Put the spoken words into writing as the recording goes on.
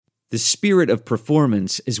The spirit of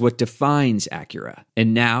performance is what defines Acura,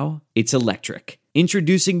 and now it's electric.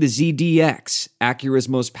 Introducing the ZDX, Acura's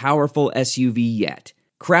most powerful SUV yet.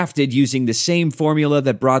 Crafted using the same formula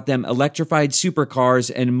that brought them electrified supercars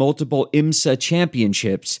and multiple IMSA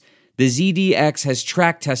championships, the ZDX has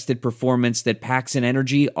track-tested performance that packs an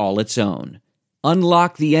energy all its own.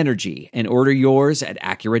 Unlock the energy and order yours at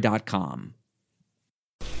Acura.com.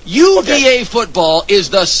 UVA football is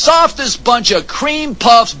the softest bunch of cream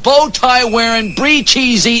puffs, bow tie wearing, brie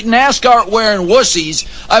cheese eating, ascot wearing wussies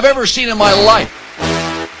I've ever seen in my life.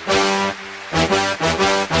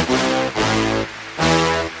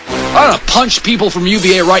 I'm gonna punch people from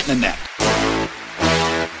UVA right in the neck.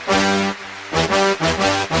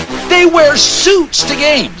 They wear suits to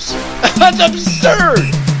games. That's absurd.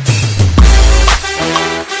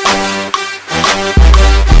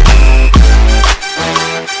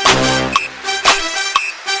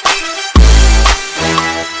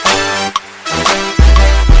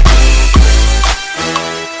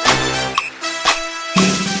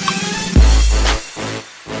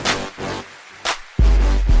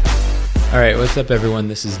 All right, what's up, everyone?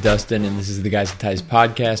 This is Dustin, and this is the Guys and Ties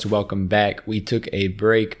podcast. Welcome back. We took a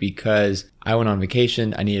break because I went on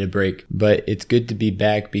vacation. I needed a break, but it's good to be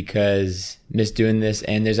back because I miss doing this,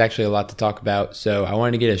 and there's actually a lot to talk about. So I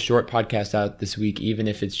wanted to get a short podcast out this week, even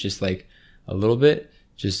if it's just like a little bit,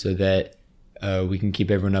 just so that we can keep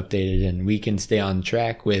everyone updated and we can stay on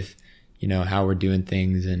track with, you know, how we're doing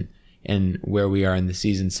things and where we are in the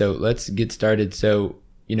season. So let's get started. So,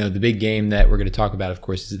 you know, the big game that we're going to talk about, of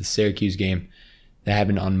course, is the Syracuse game that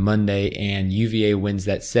happened on Monday, and UVA wins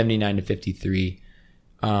that 79-53.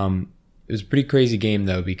 It was a pretty crazy game,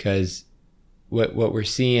 though, because what we're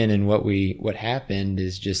seeing and what happened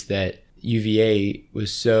is just that UVA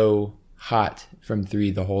was so hot from three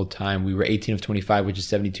the whole time. We were 18 of 25, which is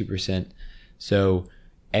 72%. So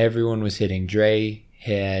everyone was hitting. Dre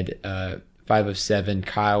had 5 of 7.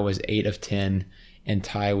 Kyle was 8 of 10. And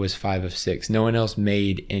Ty was 5 of 6. No one else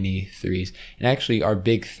made any threes. And actually, our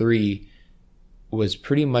big three was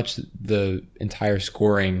pretty much the entire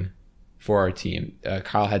scoring for our team.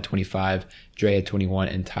 Kyle had 25, Dre had 21,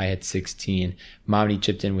 and Ty had 16. Momney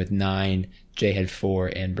chipped in with 9, Jay had 4,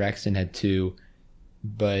 and Braxton had 2.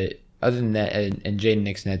 But other than that, and Jaden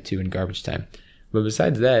Nixon had 2 in garbage time. But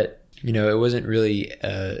besides that, you know, it wasn't really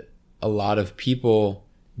a lot of people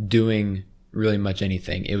doing really much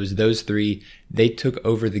anything. It was those three. They took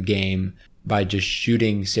over the game by just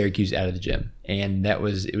shooting Syracuse out of the gym, and it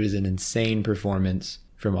was an insane performance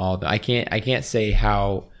from all of them. I can't say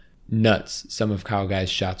how nuts some of Kyle Guy's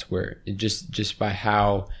shots were. Just by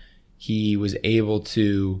how he was able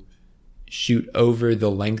to shoot over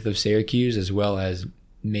the length of Syracuse as well as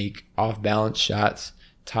make off balance shots.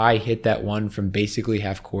 Ty hit that one from basically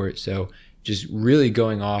half court, so just really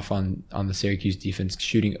going off on the Syracuse defense,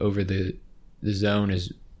 shooting over the zone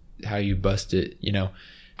is how you bust it, you know.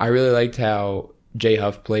 I really liked how Jay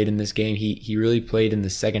Huff played in this game. He really played in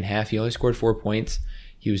the second half. He only scored 4 points.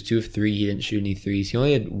 He was 2 of 3. He didn't shoot any threes. He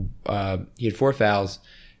only had 4 fouls,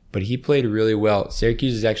 but he played really well.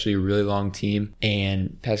 Syracuse is actually a really long team,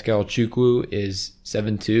 and Pascal Chukwu is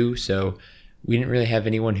 7'2", so we didn't really have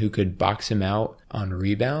anyone who could box him out on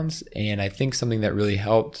rebounds. And I think something that really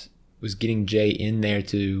helped was getting Jay in there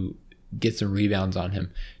to get some rebounds on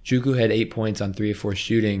him. Chukwu had 8 points on 3 of 4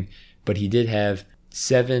 shooting, but he did have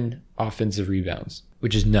 7 offensive rebounds,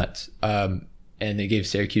 which is nuts. And they gave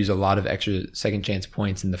Syracuse a lot of extra second chance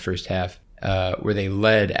points in the first half, where they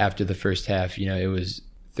led after the first half. You know, it was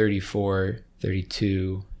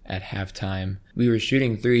 34-32 at halftime. We were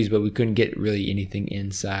shooting threes, but we couldn't get really anything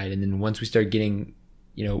inside. And then once we started getting,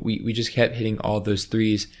 you know, we just kept hitting all those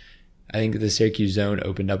threes. I think the Syracuse zone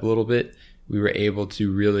opened up a little bit. We were able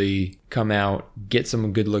to really come out, get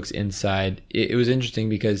some good looks inside. It was interesting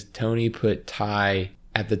because Tony put Ty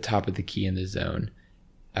at the top of the key in the zone,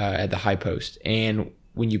 at the high post. And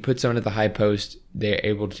when you put someone at the high post,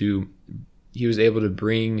 he was able to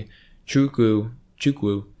bring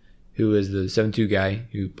Chukwu, who is the 7'2" guy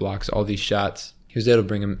who blocks all these shots. He was able to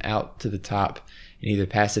bring him out to the top and either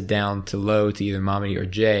pass it down to low to either Mommy or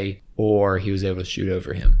Jay, or he was able to shoot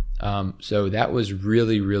over him. So that was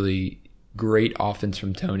really, really great offense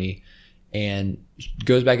from Tony, and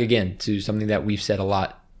goes back again to something that we've said a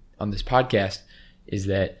lot on this podcast, is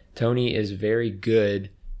that Tony is very good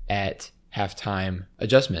at halftime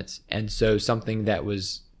adjustments. And so something that it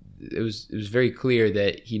was very clear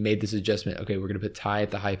that he made this adjustment. Okay, we're going to put Ty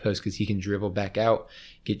at the high post because he can dribble back out,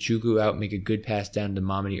 get Chukwu out, make a good pass down to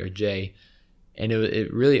Momedy or Jay. And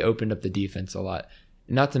it really opened up the defense a lot.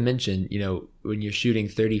 not to mention, when you're shooting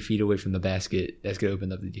 30 feet away from the basket, that's going to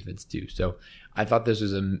open up the defense too. So I thought this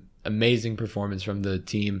was an amazing performance from the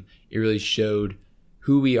team. It really showed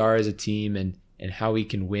who we are as a team and how we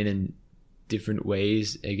can win in different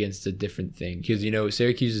ways against a different thing. Because,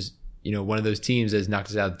 Syracuse is, one of those teams that has knocked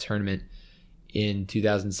us out of the tournament in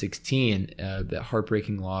 2016, that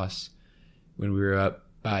heartbreaking loss when we were up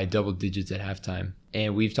by double digits at halftime.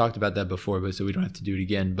 And we've talked about that before, but so we don't have to do it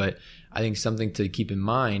again. But I think something to keep in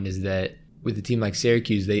mind is that with a team like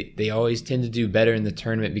Syracuse, they always tend to do better in the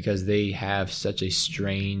tournament because they have such a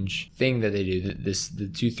strange thing that they do. The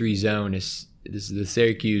 2-3 zone is the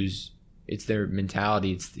Syracuse. It's their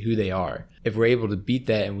mentality. It's who they are. If we're able to beat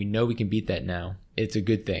that, and we know we can beat that now, it's a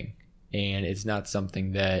good thing. And it's not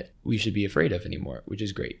something that we should be afraid of anymore, which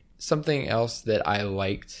is great. Something else that I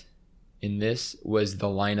liked in this was the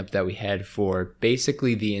lineup that we had for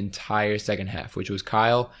basically the entire second half, which was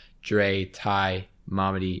Kyle, Dre, Ty,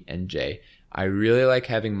 Mamadi, and Jay. I really like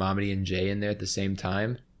having Mamadi and Jay in there at the same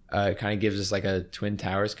time. It kind of gives us like a Twin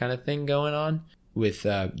Towers kind of thing going on with,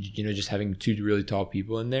 just having two really tall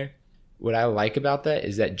people in there. What I like about that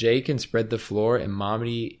is that Jay can spread the floor and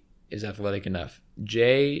Mamadi is athletic enough.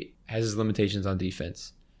 Jay has his limitations on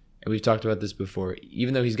defense. And we've talked about this before.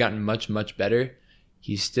 Even though he's gotten much, much better,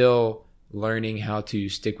 he's still learning how to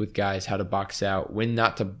stick with guys, how to box out, when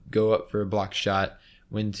not to go up for a block shot,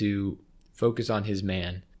 when to focus on his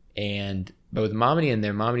man. But with Mamadi in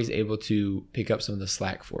there, Mamadi's able to pick up some of the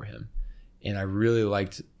slack for him. And I really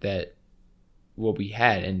liked that, what we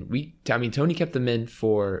had. And Tony kept them in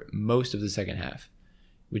for most of the second half,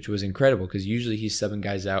 which was incredible because usually he's subbing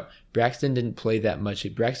guys out. Braxton didn't play that much.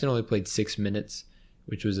 Braxton only played 6 minutes,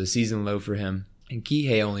 which was a season low for him. And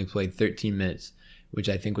Kihei only played 13 minutes, which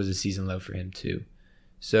I think was a season low for him too.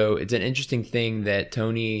 So it's an interesting thing that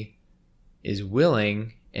Tony is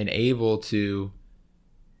willing and able to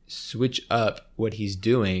switch up what he's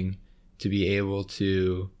doing to be able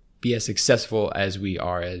to be as successful as we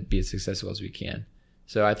are, be as successful as we can.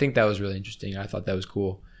 So I think that was really interesting. I thought that was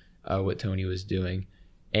cool, what Tony was doing.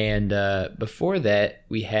 And before that,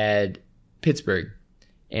 we had Pittsburgh.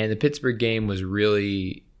 And the Pittsburgh game was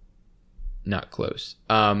really not close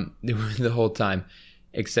the whole time,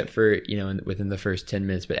 except for, within the first 10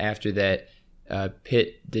 minutes. But after that,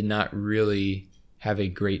 Pitt did not really have a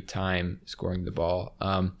great time scoring the ball.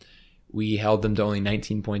 We held them to only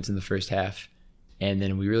 19 points in the first half. And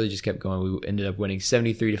then we really just kept going. We ended up winning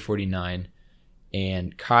 73-49.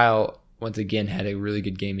 And Kyle, once again, had a really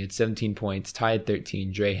good game. He had 17 points, Ty had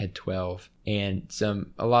 13, Dre had 12, and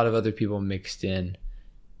a lot of other people mixed in.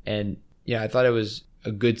 And I thought it was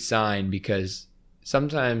a good sign because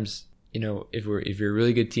sometimes, if you're a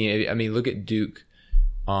really good team, look at Duke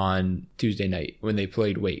on Tuesday night when they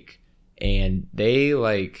played Wake, and they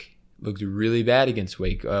looked really bad against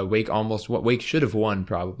Wake. Wake should have won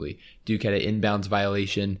probably. Duke had an inbounds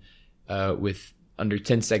violation with under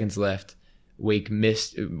 10 seconds left. Wake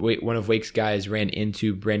missed. One of Wake's guys ran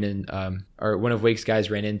into one of Wake's guys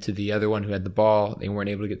ran into the other one who had the ball. They weren't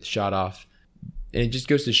able to get the shot off. And it just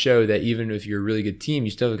goes to show that even if you're a really good team,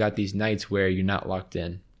 you still got these nights where you're not locked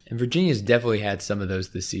in. And Virginia's definitely had some of those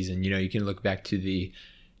this season. You can look back to the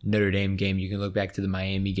Notre Dame game. You can look back to the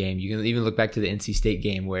Miami game. You can even look back to the NC State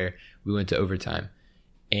game where we went to overtime.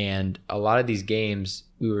 And a lot of these games,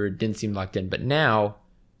 didn't seem locked in. But now,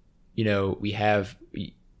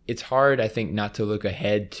 it's hard, I think, not to look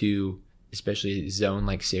ahead to especially a zone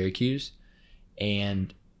like Syracuse.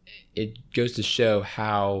 And it goes to show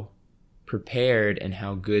how prepared and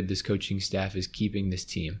how good this coaching staff is keeping this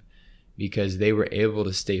team, because they were able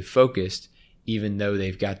to stay focused even though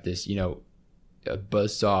they've got this, a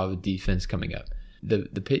buzzsaw of defense coming up.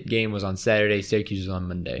 The Pitt game was on Saturday, Syracuse was on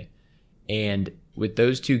Monday. And with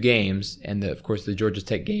those two games, and of course the Georgia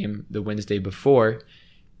Tech game the Wednesday before,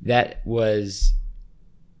 that was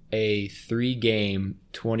a 3-game,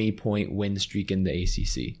 20-point win streak in the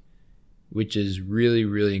ACC, which is really,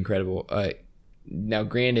 really incredible. Now,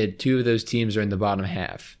 granted, 2 of those teams are in the bottom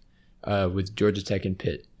half with Georgia Tech and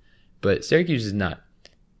Pitt, but Syracuse is not.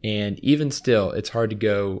 And even still, it's hard to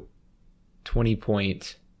go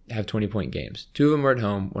 20-point games. 2 of them were at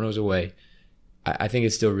home, 1 was away. I think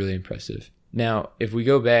it's still really impressive. Now, if we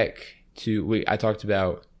go back to, I talked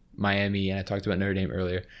about Miami and I talked about Notre Dame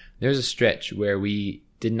earlier. There's a stretch where we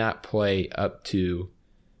did not play up to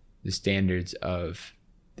the standards of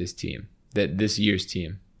this team, this year's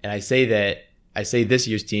team. And I say this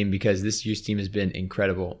year's team because this year's team has been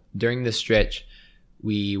incredible. During this stretch,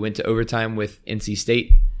 we went to overtime with NC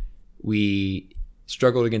State. We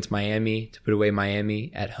struggled against Miami to put away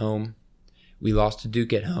Miami at home. We lost to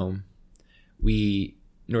Duke at home. We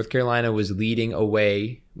North Carolina was leading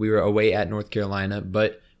away. We were away at North Carolina,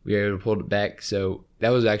 but we were able to pull it back. So that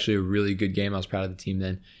was actually a really good game. I was proud of the team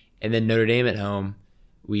then. And then Notre Dame at home,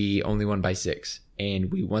 we only won by 6.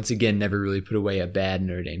 And we once again never really put away a bad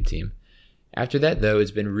Notre Dame team. After that, though,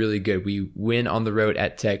 it's been really good. We win on the road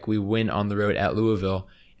at Tech. We win on the road at Louisville.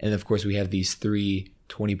 And, of course, we have these 3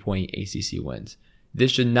 20-point ACC wins.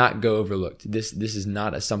 This should not go overlooked. This is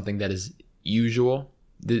not something that is usual.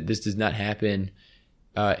 This does not happen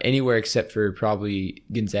anywhere except for probably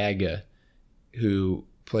Gonzaga, who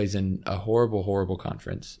plays in a horrible, horrible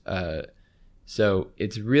conference. So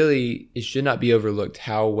it should not be overlooked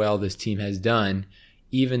how well this team has done,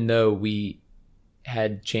 even though we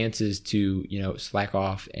had chances to, slack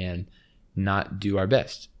off and not do our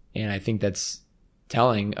best. And I think that's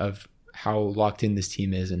telling of how locked in this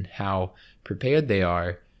team is and how prepared they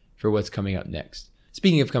are for what's coming up next.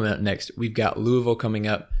 Speaking of coming up next, we've got Louisville coming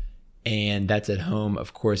up, and that's at home,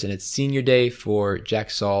 of course, and it's senior day for Jack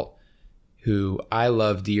Salt, who I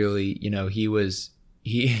love dearly.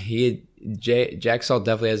 Jack Salt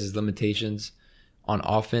definitely has his limitations on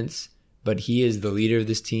offense, but he is the leader of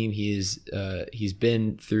this team. He's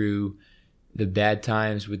been through the bad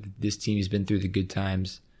times with this team. He's been through the good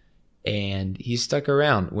times, and he's stuck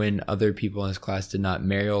around when other people in his class did not.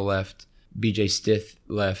 Mariel left. BJ Stith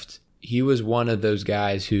left. He was one of those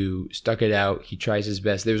guys who stuck it out. He tries his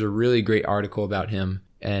best. There's a really great article about him,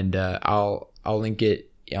 and I'll link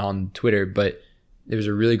it on Twitter, but there was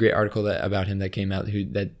a really great article about him that came out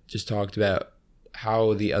that just talked about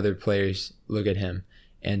how the other players look at him.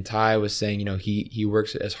 And Ty was saying, he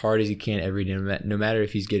works as hard as he can every day, no matter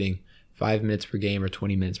if he's getting 5 minutes per game or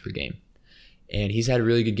 20 minutes per game. And he's had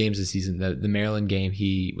really good games this season. The Maryland game,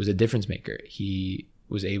 he was a difference maker. He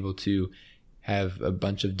was able to have a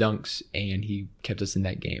bunch of dunks, and he kept us in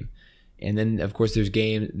that game. And then, of course, there's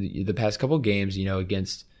the past couple of games,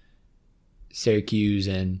 against Syracuse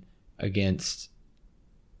and against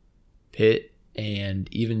Pitt and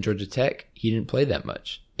even Georgia Tech, he didn't play that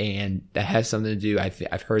much. And that has something to do,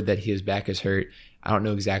 I've heard that his back is hurt. I don't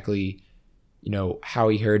know exactly, how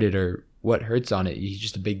he hurt it or what hurts on it. He's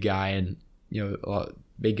just a big guy, and,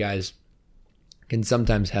 big guys can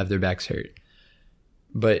sometimes have their backs hurt.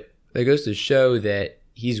 But that goes to show that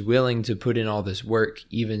he's willing to put in all this work,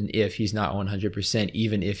 even if he's not 100%,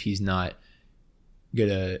 even if he's not going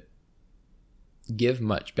to give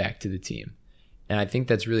much back to the team. And I think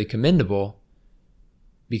that's really commendable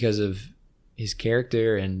because of his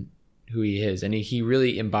character and who he is. And he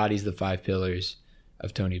really embodies the 5 pillars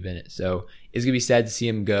of Tony Bennett. So it's going to be sad to see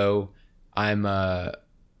him go. I know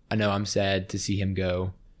I'm sad to see him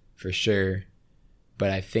go for sure. But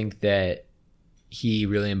I think that he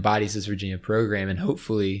really embodies this Virginia program, and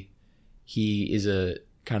hopefully he is a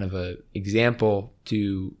kind of a example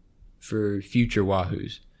for future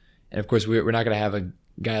Wahoos. And of course, we're not going to have a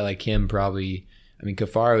guy like him probably. I mean,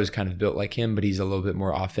 Cafaro is kind of built like him, but he's a little bit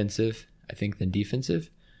more offensive, I think, than defensive.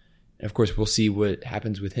 And of course, we'll see what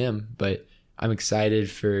happens with him, but I'm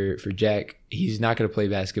excited for Jack. He's not going to play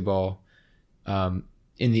basketball in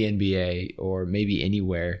the NBA or maybe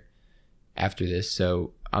anywhere after this,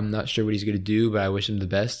 so I'm not sure what he's going to do, but I wish him the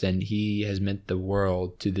best, and he has meant the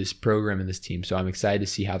world to this program and this team. So I'm excited to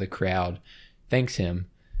see how the crowd thanks him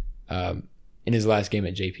in his last game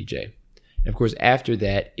at JPJ. And of course, after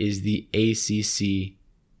that is the ACC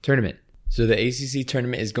tournament. So the ACC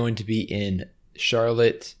tournament is going to be in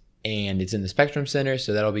Charlotte, and it's in the Spectrum Center,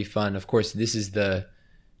 so that'll be fun. Of course, this is the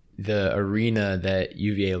arena that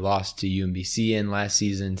UVA lost to UMBC in last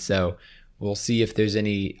season, so we'll see if there's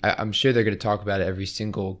any. I'm sure they're going to talk about it every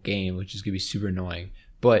single game, which is going to be super annoying.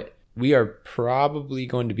 But we are probably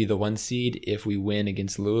going to be the 1 seed if we win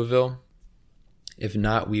against Louisville. If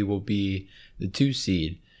not, we will be the 2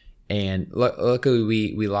 seed. And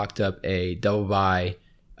luckily, we locked up a double bye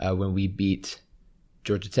when we beat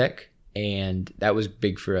Georgia Tech, and that was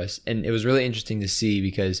big for us. And it was really interesting to see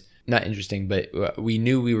because, not interesting, but we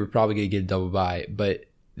knew we were probably going to get a double bye. But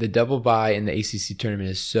the double bye in the ACC tournament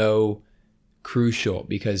is so crucial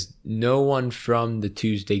because no one from the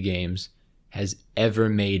Tuesday games has ever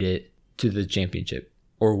made it to the championship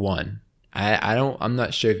or won. I'm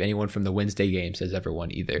not sure if anyone from the Wednesday games has ever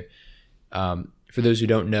won either. For those who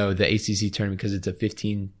don't know, the ACC tournament, because it's a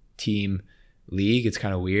 15-team league, it's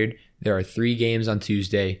kind of weird. There are 3 games on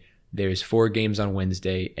Tuesday, there's 4 games on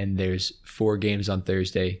Wednesday, and there's 4 games on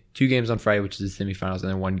Thursday, 2 games on Friday, which is the semifinals, and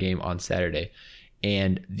then 1 game on Saturday.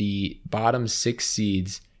 And the bottom 6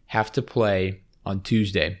 seeds have to play on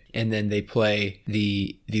Tuesday, and then they play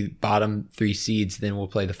the bottom 3 seeds. Then we'll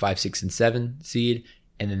play the 5, 6, and 7 seed,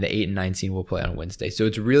 and then the 8 and 9 seed will play on Wednesday. So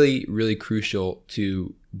it's really, really crucial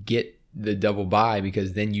to get the double bye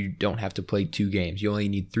because then you don't have to play 2 games. You only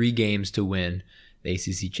need 3 games to win the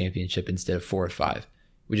ACC championship instead of 4 or 5,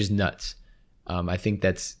 which is nuts. I think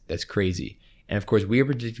that's crazy. And of course, we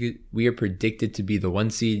are predicted to be the 1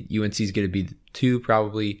 seed. UNC is going to be the 2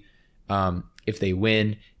 probably if they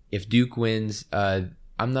win. If Duke wins, I'm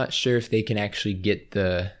not sure if they can actually get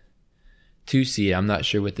the 2 seed. I'm not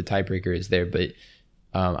sure what the tiebreaker is there, but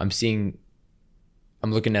I'm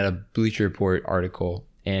looking at a Bleacher Report article,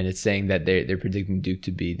 and it's saying that they're predicting Duke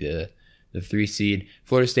to be the 3 seed.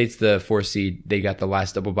 Florida State's the 4 seed. They got the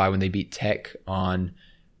last double bye when they beat Tech on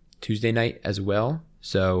Tuesday night as well.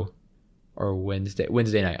 Or Wednesday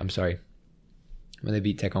night, I'm sorry. When they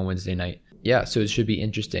beat Tech on Wednesday night. Yeah, so it should be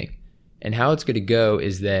interesting. And how it's going to go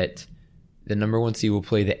is that the number 1 seed will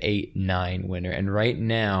play the 8-9 winner. And right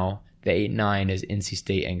now, the 8-9 is NC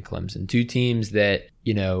State and Clemson. 2 teams that,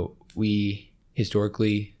 we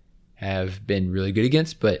historically have been really good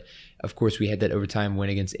against. But, of course, we had that overtime win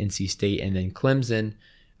against NC State. And then Clemson,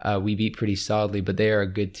 we beat pretty solidly. But they are a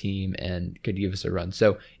good team and could give us a run.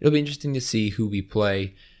 So it'll be interesting to see who we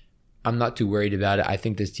play. I'm not too worried about it. I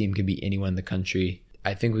think this team can beat anyone in the country.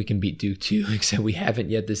 I think we can beat Duke too, except we haven't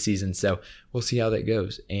yet this season. So we'll see how that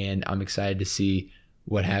goes. And I'm excited to see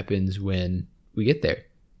what happens when we get there.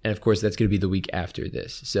 And of course, that's going to be the week after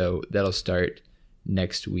this. So that'll start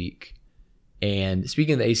next week. And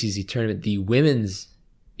speaking of the ACC tournament, the women's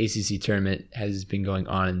ACC tournament has been going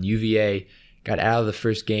on. And UVA got out of the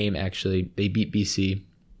first game, actually. They beat BC,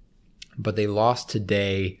 but they lost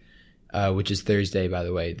today. Which is Thursday, by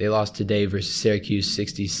the way. They lost today versus Syracuse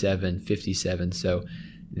 67-57. So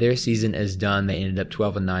their season is done. They ended up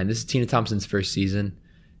 12-9. This is Tina Thompson's first season.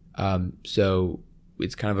 So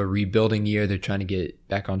it's kind of a rebuilding year. They're trying to get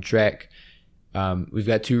back on track. We've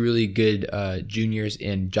got 2 really good juniors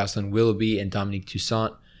in Jocelyn Willoughby and Dominique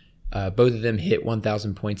Toussaint. Both of them hit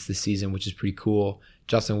 1,000 points this season, which is pretty cool.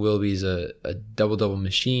 Jocelyn Willoughby is a double-double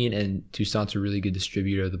machine, and Toussaint's a really good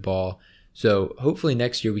distributor of the ball. So hopefully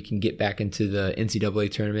next year we can get back into the NCAA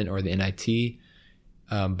tournament or the NIT.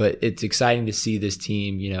 But it's exciting to see this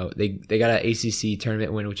team. They got an ACC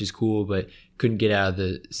tournament win, which is cool, but couldn't get out of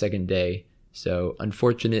the second day. So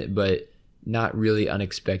unfortunate, but not really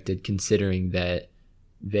unexpected considering that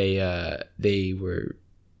they were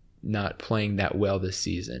not playing that well this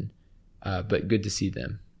season. But good to see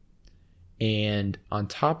them. And on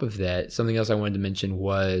top of that, something else I wanted to mention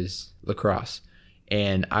was lacrosse.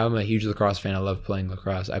 And I'm a huge lacrosse fan. I love playing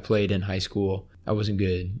lacrosse. I played in high school. I wasn't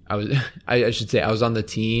good. I should say I was on the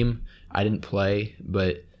team. I didn't play,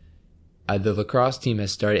 but the lacrosse team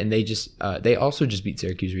has started, and they also just beat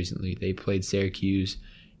Syracuse recently. They played Syracuse,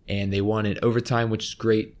 and they won in overtime, which is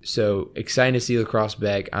great. So exciting to see lacrosse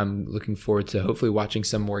back. I'm looking forward to hopefully watching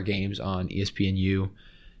some more games on ESPNU,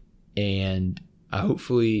 and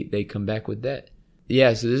hopefully they come back with that.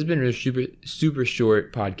 Yeah, so this has been a super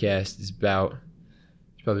short podcast. It's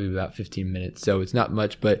probably about 15 minutes, so it's not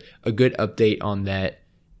much, but a good update on that.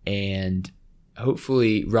 And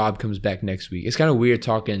hopefully Rob comes back next week. It's kind of weird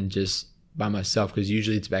talking just by myself because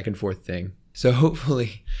usually it's back and forth thing. So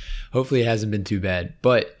hopefully it hasn't been too bad.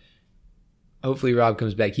 But hopefully Rob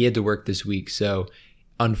comes back. He had to work this week, so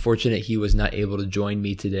unfortunate he was not able to join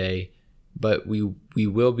me today. But we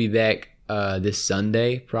will be back this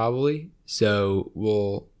Sunday probably. So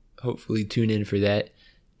we'll hopefully tune in for that.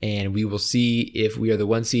 And we will see if we are the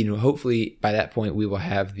 1 seed. And hopefully by that point, we will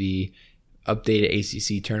have the updated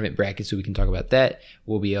ACC tournament bracket so we can talk about that.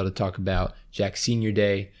 We'll be able to talk about Jack's senior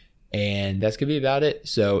day. And that's going to be about it.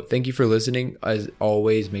 So thank you for listening. As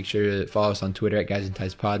always, make sure to follow us on Twitter at Guys and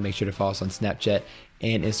Ties Pod. Make sure to follow us on Snapchat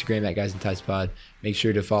and Instagram at Guys and Ties Pod. Make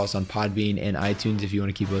sure to follow us on Podbean and iTunes if you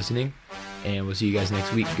want to keep listening. And we'll see you guys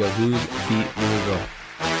next week. Go Hoos, beat Louisville.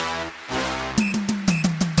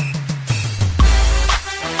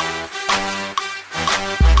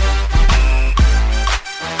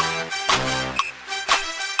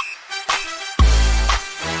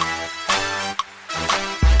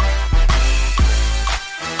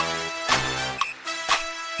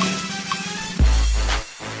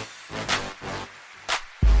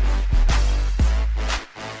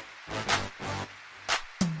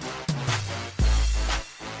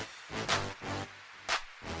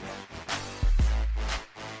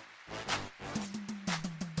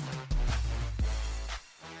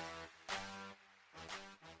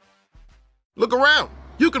 Look around.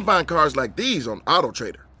 You can find cars like these on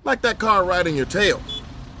AutoTrader, like that car riding your tail.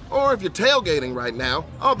 Or if you're tailgating right now,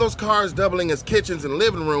 all those cars doubling as kitchens and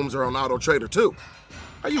living rooms are on AutoTrader too.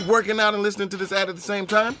 Are you working out and listening to this ad at the same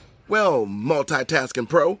time? Well, multitasking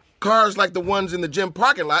pro, cars like the ones in the gym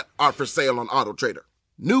parking lot are for sale on AutoTrader.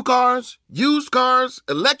 New cars, used cars,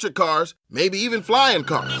 electric cars, maybe even flying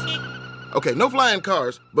cars. Okay, no flying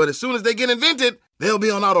cars, but as soon as they get invented, they'll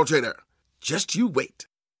be on AutoTrader. Just you wait.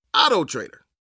 AutoTrader.